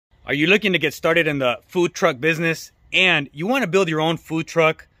Are you looking to get started in the food truck business and you want to build your own food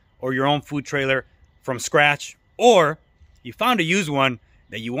truck or your own food trailer from scratch? Or you found a used one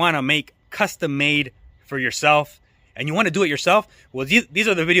that you want to make custom made for yourself and you want to do it yourself? Well, these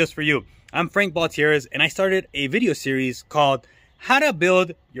are the videos for you. I'm Frank Baltierrez and I started a video series called How to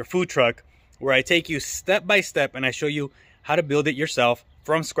Build Your Food Truck, where I take you step by step and I show you how to build it yourself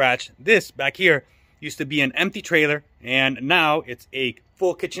from scratch. This back here used to be an empty trailer and now it's a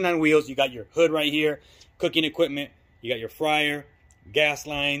full kitchen on wheels. You got your hood right here, cooking equipment, you got your fryer, gas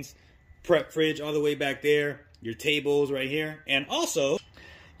lines, prep fridge all the way back there, your tables right here, and also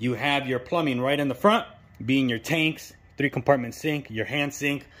you have your plumbing right in the front, being your tanks, 3-compartment sink, your hand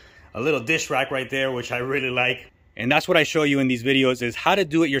sink, a little dish rack right there, which I really like. And that's what I show you in these videos, is how to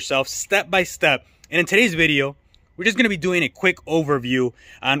do it yourself step by step. And in today's video, we're just going to be doing a quick overview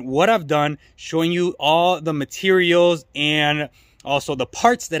on what I've done, showing you all the materials and also the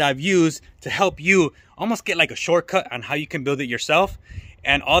parts that I've used to help you almost get like a shortcut on how you can build it yourself.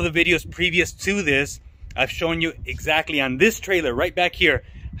 And all the videos previous to this, I've shown you exactly on this trailer right back here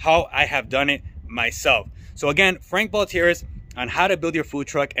how I have done it myself. So again, Frank Baltierrez on how to build your food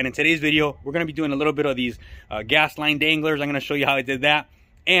truck. And in today's video, we're going to be doing a little bit of these gas line danglers. I'm going to show you how I did that.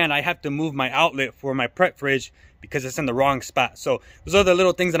 And I have to move my outlet for my prep fridge because it's in the wrong spot. So those are the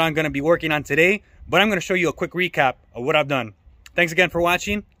little things that I'm going to be working on today. But I'm going to show you a quick recap of what I've done. Thanks again for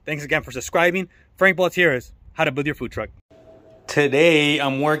watching. Thanks again for subscribing. Frank Baltierrez, how to build your food truck. Today,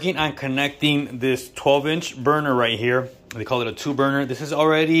 I'm working on connecting this 12-inch burner right here. They call it a 2-burner. This is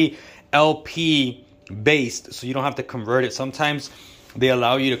already LP based, so you don't have to convert it. Sometimes they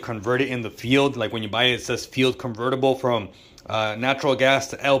allow you to convert it in the field. Like when you buy it, it says field convertible from natural gas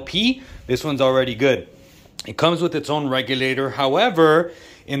to LP. This one's already good. It comes with its own regulator. However,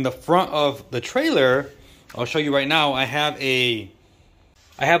 in the front of the trailer, I'll show you right now, I have a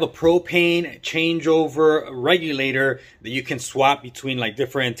propane changeover regulator that you can swap between like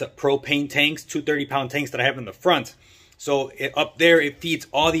different propane tanks, 2 30-pound tanks that I have in the front. So up there, it feeds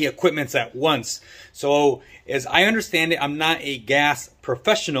all the equipments at once. So as I understand it, I'm not a gas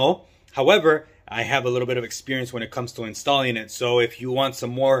professional. However, I have a little bit of experience when it comes to installing it. So if you want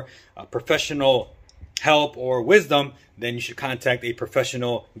some more professional help or wisdom, then you should contact a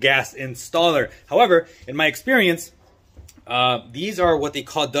professional gas installer. However, in my experience, these are what they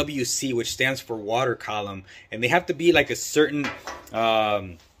call WC, which stands for water column, and they have to be like a certain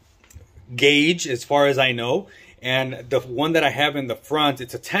gauge as far as I know. And the one that I have in the front,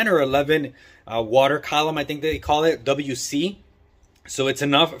 it's a 10 or 11 water column, I think they call it, WC. So it's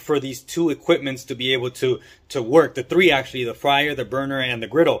enough for these 2 equipments to be able to work. The 3 actually, the fryer, the burner, and the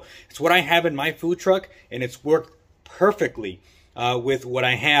griddle. It's what I have in my food truck, and it's worked perfectly with what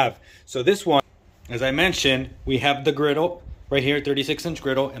I have. So this one, as I mentioned, we have the griddle right here, 36-inch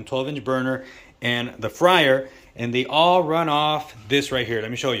griddle and 12-inch burner, and the fryer, and they all run off this right here.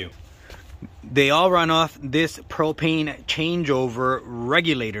 Let me show you. They all run off this propane changeover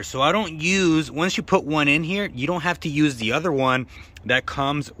regulator. So I don't use, once you put one in here, you don't have to use the other one that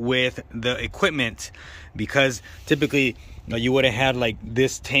comes with the equipment, because typically you would have had like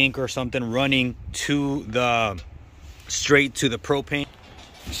this tank or something running to the straight to the propane,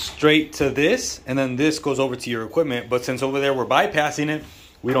 straight to this, and then this goes over to your equipment. But since over there we're bypassing it,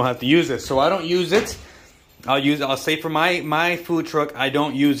 we don't have to use it. So I don't use it. I'll say for my food truck, I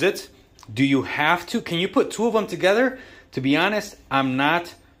don't use it. Do you have to? Can you put 2 of them together? To be honest, I'm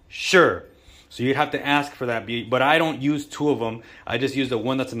not sure. So you'd have to ask for that. But I don't use 2 of them. I just use the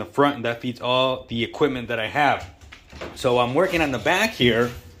one that's in the front, and that feeds all the equipment that I have. So I'm working on the back here.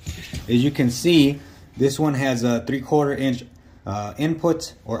 As you can see, this one has a 3/4 inch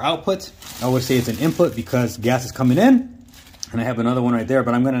input or output. I would say it's an input because gas is coming in. And I have another one right there.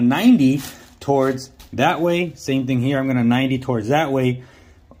 But I'm going to 90 towards that way. Same thing here. I'm going to 90 towards that way.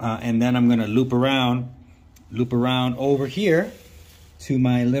 And then I'm gonna loop around over here to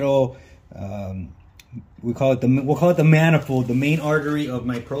my little, we'll call it the manifold, the main artery of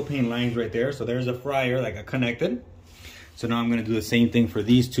my propane lines right there. So there's a fryer that got connected. So now I'm gonna do the same thing for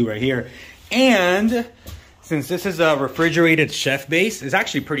these 2 right here. And since this is a refrigerated chef base, it's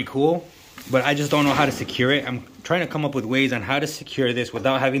actually pretty cool, but I just don't know how to secure it. I'm trying to come up with ways on how to secure this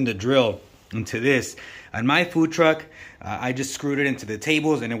without having to drill into this. On my food truck, I just screwed it into the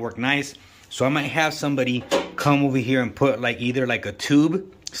tables and it worked nice. So I might have somebody come over here and put like either like a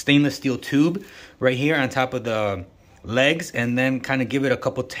tube, stainless steel tube right here on top of the legs, and then kind of give it a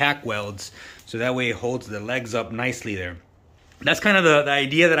couple tack welds so that way it holds the legs up nicely there. That's kind of the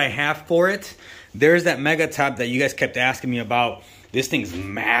idea that I have for it. There's that mega top that you guys kept asking me about. This thing's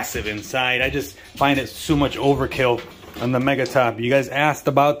massive inside. I just find it so much overkill on the Mega Top. You guys asked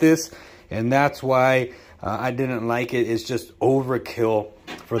about this, and that's why I didn't like it. It's just overkill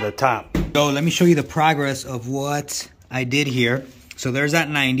for the top. So let me show you the progress of what I did here. So there's that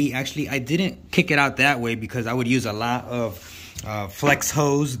 90. Actually, I didn't kick it out that way because I would use a lot of flex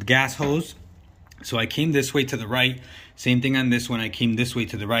hose, gas hose. So I came this way to the right. Same thing on this one. I came this way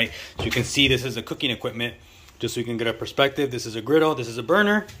to the right. So you can see this is a cooking equipment. Just so you can get a perspective, this is a griddle, this is a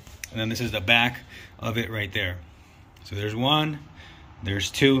burner, and then this is the back of it right there. So there's one, there's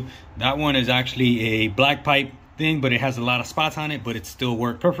two. That one is actually a black pipe thing, but it has a lot of spots on it, but it still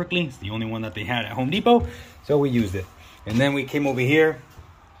worked perfectly. It's the only one that they had at Home Depot, so we used it. And then we came over here,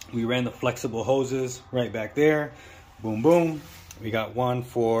 we ran the flexible hoses right back there. Boom, boom. We got one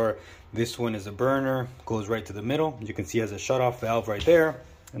for, this one is a burner, goes right to the middle. You can see it has a shutoff valve right there.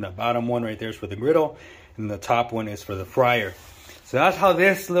 And the bottom one right there is for the griddle. And the top one is for the fryer. So that's how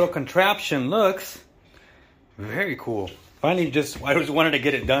this little contraption looks. Very cool. Finally, I just wanted to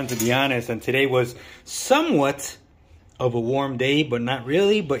get it done, to be honest. And today was somewhat of a warm day, but not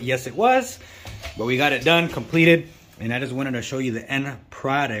really. But yes, it was. But we got it done, completed. And I just wanted to show you the end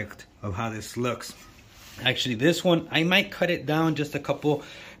product of how this looks. Actually, this one, I might cut it down just a couple,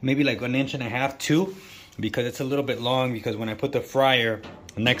 maybe like 1.5 inches, 2, because it's a little bit long, because when I put the fryer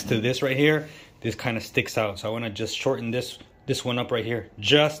next to this right here, this kind of sticks out. So I want to just shorten this one up right here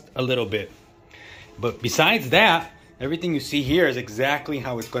just a little bit. But besides that, everything you see here is exactly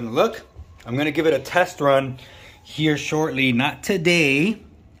how it's going to look. I'm going to give it a test run here shortly, not today,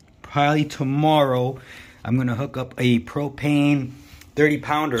 probably tomorrow. I'm going to hook up a propane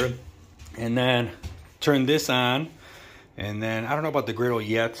 30-pounder and then turn this on. And then I don't know about the griddle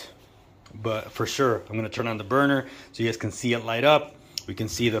yet, but for sure I'm going to turn on the burner so you guys can see it light up. We can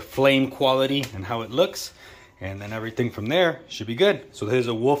see the flame quality and how it looks, and then everything from there should be good. So here's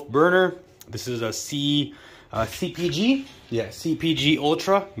a Wolf burner. This is a CPG, yeah, CPG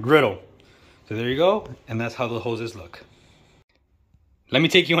Ultra griddle. So there you go, and that's how the hoses look. Let me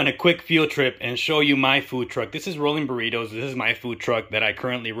take you on a quick field trip and show you my food truck. This is Rolling Burritos. This is my food truck that I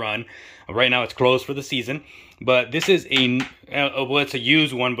currently run. Right now it's closed for the season, but this is well, it's a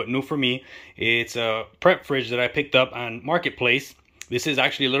used one, but new for me. It's a prep fridge that I picked up on Marketplace. This is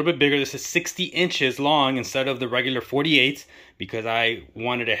actually a little bit bigger. This is 60 inches long instead of the regular 48, because I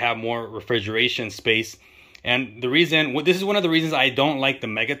wanted to have more refrigeration space. And the reason, this is one of the reasons I don't like the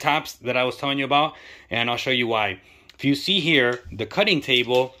Mega Tops that I was telling you about, and I'll show you why. If you see here, the cutting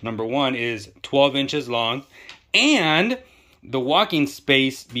table, number one, is 12 inches long, and the walking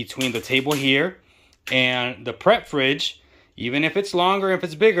space between the table here and the prep fridge, even if it's longer, if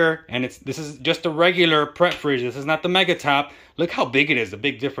it's bigger, and this is just a regular prep fridge, this is not the Mega Top. Look how big it is, a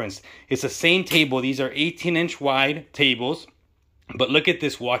big difference. It's the same table. These are 18-inch wide tables, but look at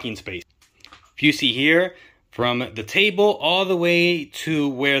this walking space. If you see here, from the table all the way to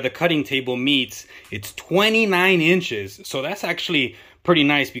where the cutting table meets, it's 29 inches. So that's actually pretty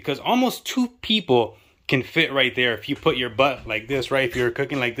nice, because almost 2 people can fit right there if you put your butt like this, right? If you're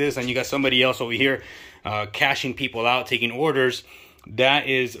cooking like this and you got somebody else over here cashing people out, taking orders, that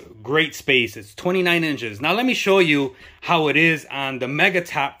is great space. It's 29 inches. Now let me show you how it is on the Mega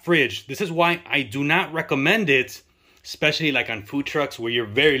Top fridge. This is why I do not recommend it, especially like on food trucks where you're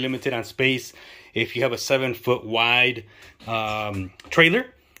very limited on space if you have a 7-foot wide trailer.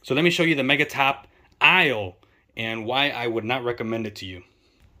 So let me show you the Mega Top aisle and why I would not recommend it to you.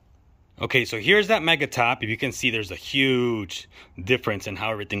 Okay, so here's that Mega Top. If you can see, there's a huge difference in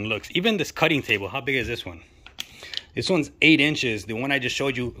how everything looks. Even this cutting table, how big is this one? This one's 8 inches. The one I just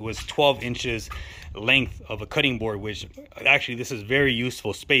showed you was 12 inches length of a cutting board, which actually this is very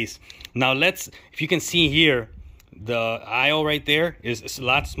useful space. Now if you can see here, the aisle right there is a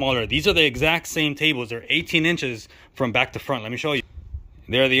lot smaller. These are the exact same tables. They're 18 inches from back to front. Let me show you.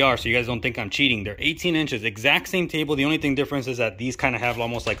 There they are, so you guys don't think I'm cheating. They're 18 inches, exact same table. The only thing difference is that these kind of have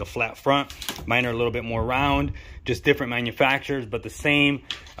almost like a flat front. Mine are a little bit more round, just different manufacturers, but the same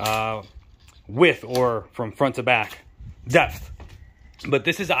width, or from front to back depth. But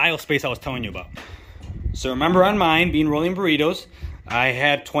this is the aisle space I was telling you about. So remember, on mine, being Rolling Burritos, I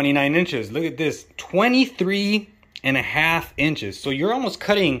had 29 inches. Look at this, 23.5 inches. So you're almost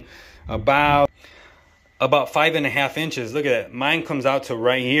cutting about 5.5 inches. Look at that. Mine comes out to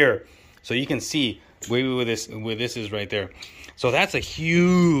right here, so you can see where this is right there. So that's a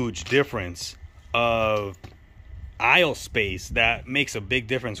huge difference of aisle space. That makes a big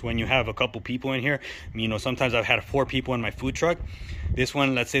difference when you have a couple people in here. You know, sometimes I've had 4 people in my food truck. This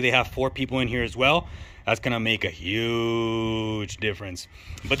one, let's say they have 4 people in here as well. That's gonna make a huge difference.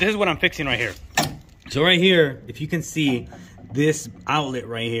 But this is what I'm fixing right here. So right here, if you can see this outlet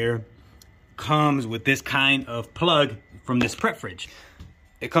right here, comes with this kind of plug from this prep fridge.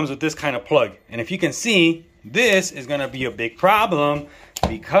 It comes with this kind of plug. And if you can see, this is gonna be a big problem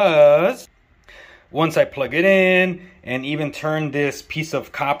because once I plug it in and even turn this piece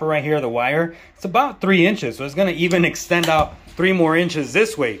of copper right here, the wire, it's about 3 inches. So it's gonna even extend out 3 more inches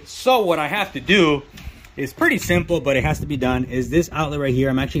this way. So what I have to do is pretty simple, but it has to be done, is this outlet right here.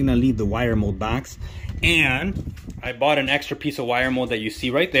 I'm actually gonna leave the wire mold box. And I bought an extra piece of wire mold that you see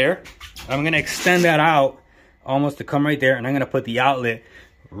right there. I'm gonna extend that out almost to come right there, and I'm gonna put the outlet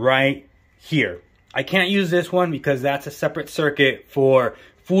right here. I can't use this one because that's a separate circuit for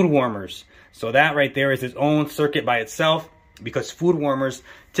food warmers. So that right there is its own circuit by itself because food warmers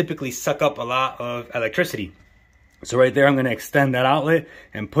typically suck up a lot of electricity. So right there, I'm gonna extend that outlet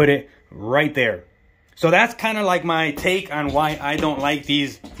and put it right there. So that's kind of like my take on why I don't like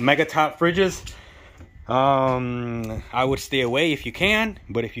these mega top fridges. I would stay away if you can,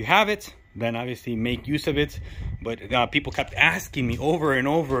 but if you have it, then obviously make use of it. But people kept asking me over and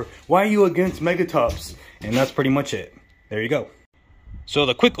over, why are you against megatops? And that's pretty much it. There you go. So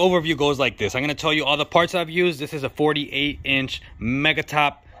the quick overview goes like this. I'm going to tell you all the parts I've used. This is a 48-inch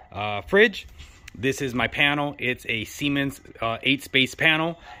megatop fridge. This is my panel. It's a Siemens 8-space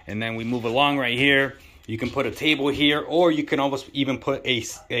panel. And then we move along right here. You can put a table here, or you can almost even put a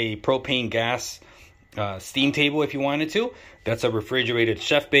propane gas steam table if you wanted to. That's a refrigerated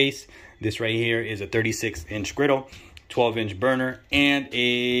chef base. This right here is a 36-inch griddle, 12-inch burner, and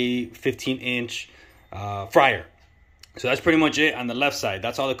a 15-inch fryer. So that's pretty much it on the left side.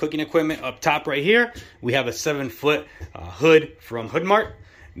 That's all the cooking equipment. Up top right here, we have a 7-foot hood from Hoodmart.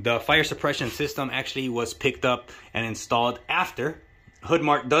 The fire suppression system actually was picked up and installed after.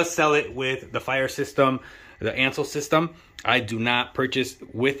 Hoodmart does sell it with the fire system, the Ansel system. I do not purchase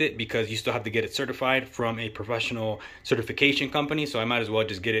with it because you still have to get it certified from a professional certification company. So I might as well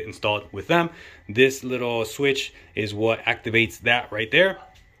just get it installed with them. This little switch is what activates that right there.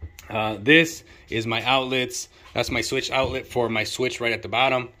 This is my outlets. That's my switch outlet for my switch right at the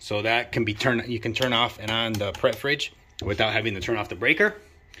bottom. So that can be turned, you can turn off and on the prep fridge without having to turn off the breaker.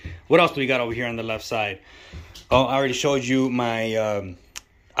 What else do we got over here on the left side? Oh, I already showed you my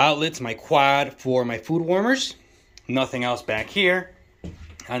outlets, my quad for my food warmers. Nothing else back here.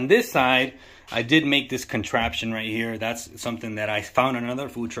 On this side, I did make this contraption right here. That's something that I found on another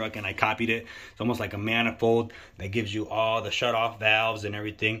food truck and I copied it. It's almost like a manifold that gives you all the shut-off valves and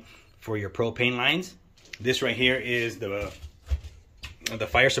everything for your propane lines. This right here is the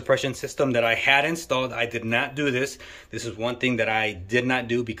fire suppression system that I had installed. I did not do this. This is one thing that I did not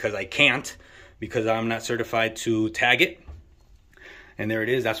do because I can't, because I'm not certified to tag it. And there it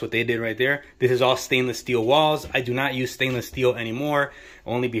is. That's what they did right there. This is all stainless steel walls. I do not use stainless steel anymore,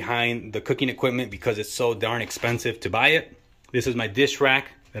 only behind the cooking equipment because it's so darn expensive to buy it. This is my dish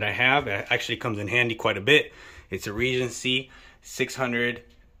rack that I have. It actually comes in handy quite a bit. It's a Regency 600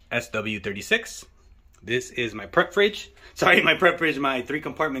 SW36. This is my prep fridge. Sorry, my prep fridge, my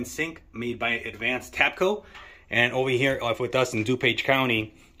 3-compartment sink made by Advanced Tapco. And over here with us in DuPage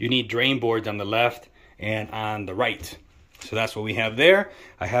County, you need drain boards on the left and on the right. So that's what we have there.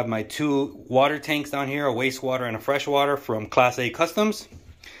 I have my 2 water tanks down here, a wastewater and a freshwater from Class A Customs.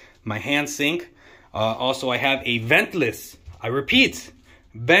 My hand sink. Also, I have a ventless. I repeat,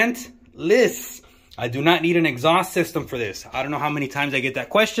 ventless. I do not need an exhaust system for this. I don't know how many times I get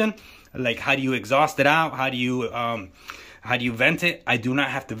that question. Like, how do you exhaust it out? How do you vent it? I do not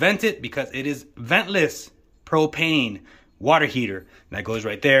have to vent it because it is ventless propane water heater. That goes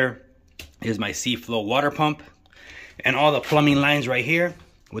right there. Here's my C-Flow water pump. And all the plumbing lines right here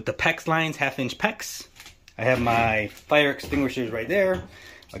with the PEX lines, 1/2-inch PEX. I have my fire extinguishers right there.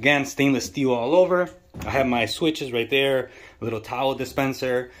 Again, stainless steel all over. I have my switches right there, a little towel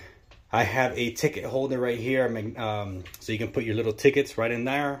dispenser. I have a ticket holder right here, so you can put your little tickets right in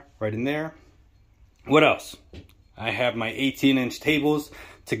there, What else? I have my 18-inch tables.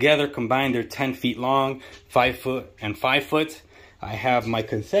 Together, combined, they're 10 feet long, 5 foot and 5 foot. I have my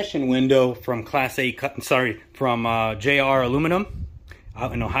concession window from from JR Aluminum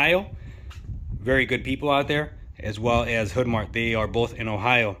out in Ohio. Very good people out there, as well as Hoodmart. They are both in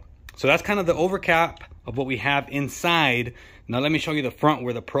Ohio. So that's kind of the overcap of what we have inside. Now let me show you the front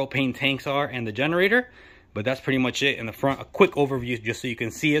where the propane tanks are and the generator. But that's pretty much it in the front. A quick overview just so you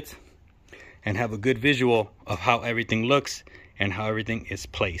can see it and have a good visual of how everything looks and how everything is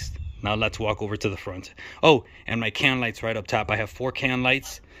placed. Now let's walk over to the front. Oh, and my can lights right up top. I have 4 can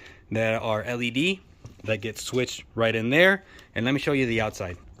lights that are LED that get switched right in there. And let me show you the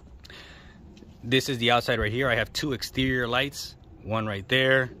outside. This is the outside right here. I have 2 exterior lights, one right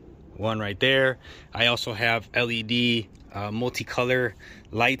there, one right there. I also have LED multicolor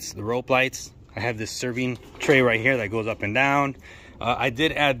lights, the rope lights. I have this serving tray right here that goes up and down. I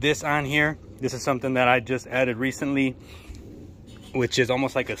did add this on here. This is something that I just added recently, which is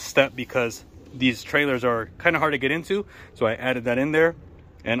almost like a step because these trailers are kind of hard to get into. So I added that in there.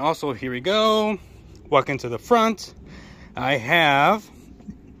 And also, here we go. Walk into the front. I have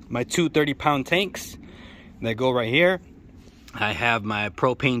my two 30-pound tanks that go right here. I have my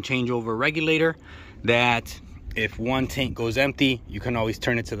propane changeover regulator that if one tank goes empty, you can always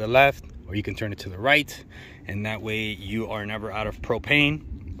turn it to the left or you can turn it to the right. And that way you are never out of propane,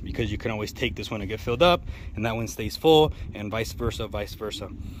 because you can always take this one and get filled up and that one stays full, and vice versa.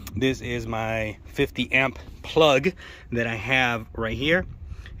 This is my 50 amp plug that I have right here.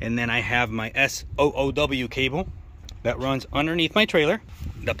 And then I have my SOOW cable that runs underneath my trailer.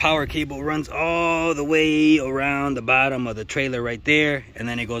 The power cable runs all the way around the bottom of the trailer right there, and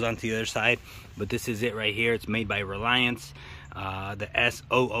then it goes onto the other side. But this is it right here. It's made by Reliance. The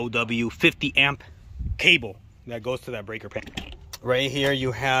SOOW 50 amp cable that goes to that breaker pan. Right here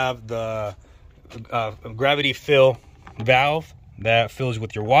you have the gravity fill valve that fills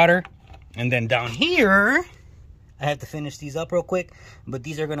with your water. And then down here, I have to finish these up real quick, but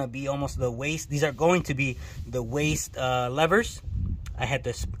these are going to be almost the waist. These are going to be the waist levers. I had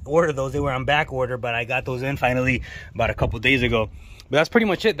to order those. They were on back order, but I got those in finally about a couple days ago. But that's pretty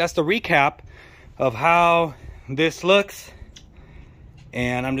much it. That's the recap of how this looks.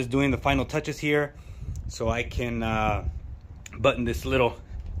 And I'm just doing the final touches here so I can button this little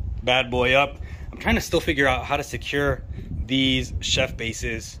bad boy up. I'm trying to still figure out how to secure these chef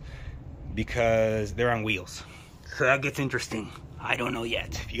bases because they're on wheels. So that gets interesting. I don't know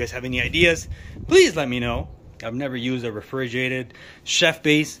yet. If you guys have any ideas, please let me know. I've never used a refrigerated chef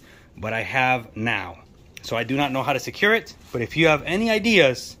base, but I have now. So I do not know how to secure it, but if you have any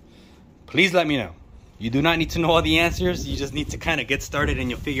ideas, please let me know. You do not need to know all the answers. You just need to kind of get started and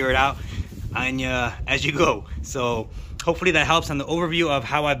you'll figure it out as you go. So hopefully that helps on the overview of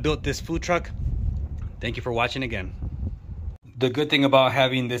how I built this food truck. Thank you for watching again. The good thing about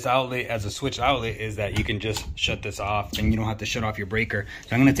having this outlet as a switch outlet is that you can just shut this off and you don't have to shut off your breaker.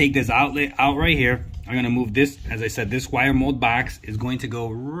 So I'm going to take this outlet out right here. I'm going to move this, as I said, this wire mold box is going to go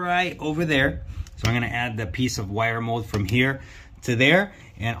right over there. So I'm going to add the piece of wire mold from here to there.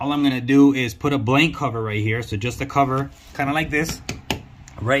 And all I'm going to do is put a blank cover right here. So just a cover, kind of like this,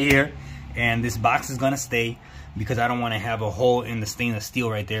 right here. And this box is going to stay because I don't want to have a hole in the stainless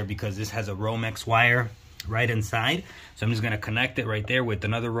steel right there because this has a Romex wire right inside. So I'm just going to connect it right there with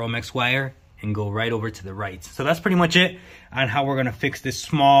another Romex wire and go right over to the right. So that's pretty much it on how we're going to fix this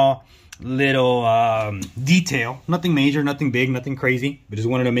small little detail. Nothing major, nothing big, nothing crazy, but just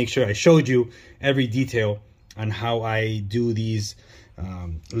wanted to make sure I showed you every detail on how I do these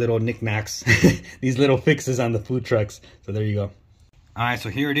little knickknacks, these little fixes on the food trucks. So there you go. All right, so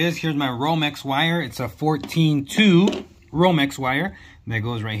here it is. Here's my Romex wire. It's a 14-2 Romex wire that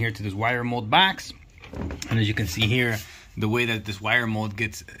goes right here to this wire mold box. And as you can see here, the way that this wire mold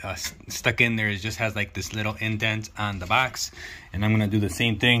gets stuck in there is just has like this little indent on the box. And I'm gonna do the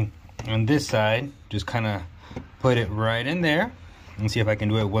same thing on this side. Just kind of put it right in there and see if I can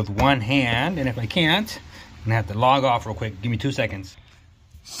do it with one hand. And if I can't, I'm gonna have to log off real quick. Give me 2 seconds.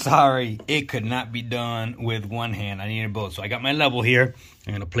 Sorry, it could not be done with one hand. I needed both. So I got my level here.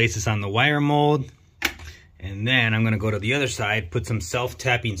 I'm gonna place this on the wire mold. And then I'm gonna go to the other side, put some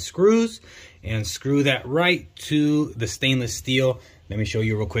self-tapping screws and screw that right to the stainless steel. Let me show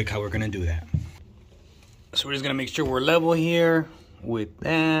you real quick how we're gonna do that. So we're just gonna make sure we're level here with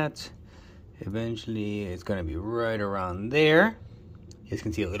that. Eventually it's gonna be right around there. You guys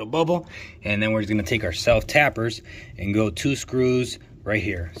can see a little bubble. And then we're just gonna take our self-tappers and go 2 screws right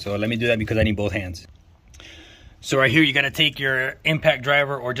here. So let me do that because I need both hands. So right here, you gotta take your impact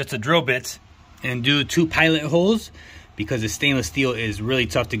driver or just a drill bit and do 2 pilot holes because the stainless steel is really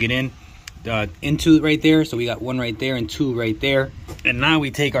tough to get into right there. So we got 1 right there and 2 right there. And now we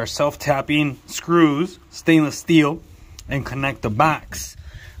take our self-tapping screws, stainless steel, and connect the box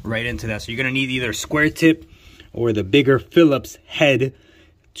right into that. So you're gonna need either a square tip or the bigger Phillips head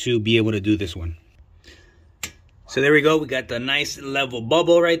to be able to do this one. So there we go. We got the nice level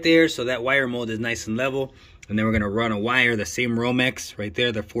bubble right there. So that wire mold is nice and level. And then we're gonna run a wire, the same Romex right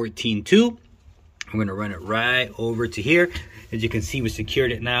there, the 14-2. I'm gonna run it right over to here. As you can see, we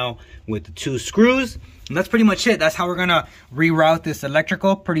secured it now with the 2 screws. And that's pretty much it. That's how we're gonna reroute this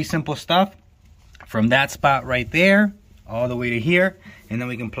electrical. Pretty simple stuff. From that spot right there, all the way to here. And then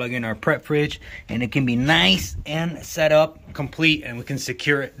we can plug in our prep fridge and it can be nice and set up complete, and we can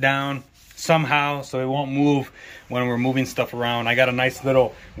secure it down somehow so it won't move when we're moving stuff around. I got a nice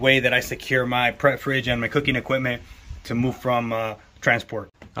little way that I secure my prep fridge and my cooking equipment to move from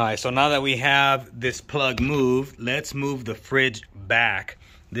transport. All right, so now that we have this plug moved, let's move the fridge back.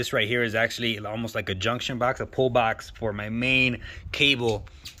 This right here is actually almost like a junction box, a pull box for my main cable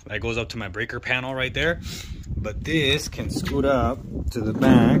that goes up to my breaker panel right there. But this can scoot up to the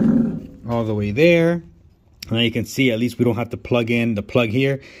back all the way there. Now you can see at least we don't have to plug in the plug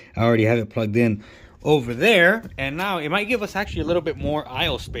here. I already have it plugged in over there. And now it might give us actually a little bit more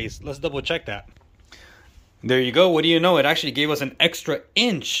aisle space. Let's double check that. There you go. What do you know? It actually gave us an extra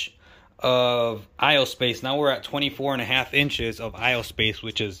inch of aisle space. Now we're at 24.5 inches of aisle space,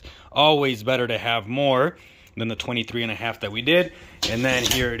 which is always better to have more than the 23.5 that we did. And then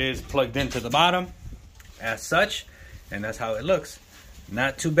here it is plugged into the bottom as such, and that's how it looks.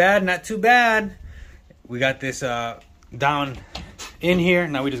 Not too bad, not too bad. We got this down in here.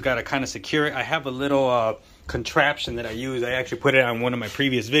 Now we just got to kind of secure it. I have a little contraption that I use. I actually put it on one of my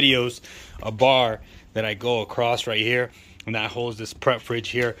previous videos, a bar that I go across right here, and that holds this prep fridge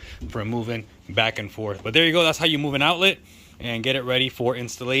here for moving back and forth. But there you go. That's how you move an outlet and get it ready for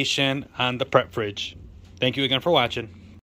installation on the prep fridge. Thank you again for watching.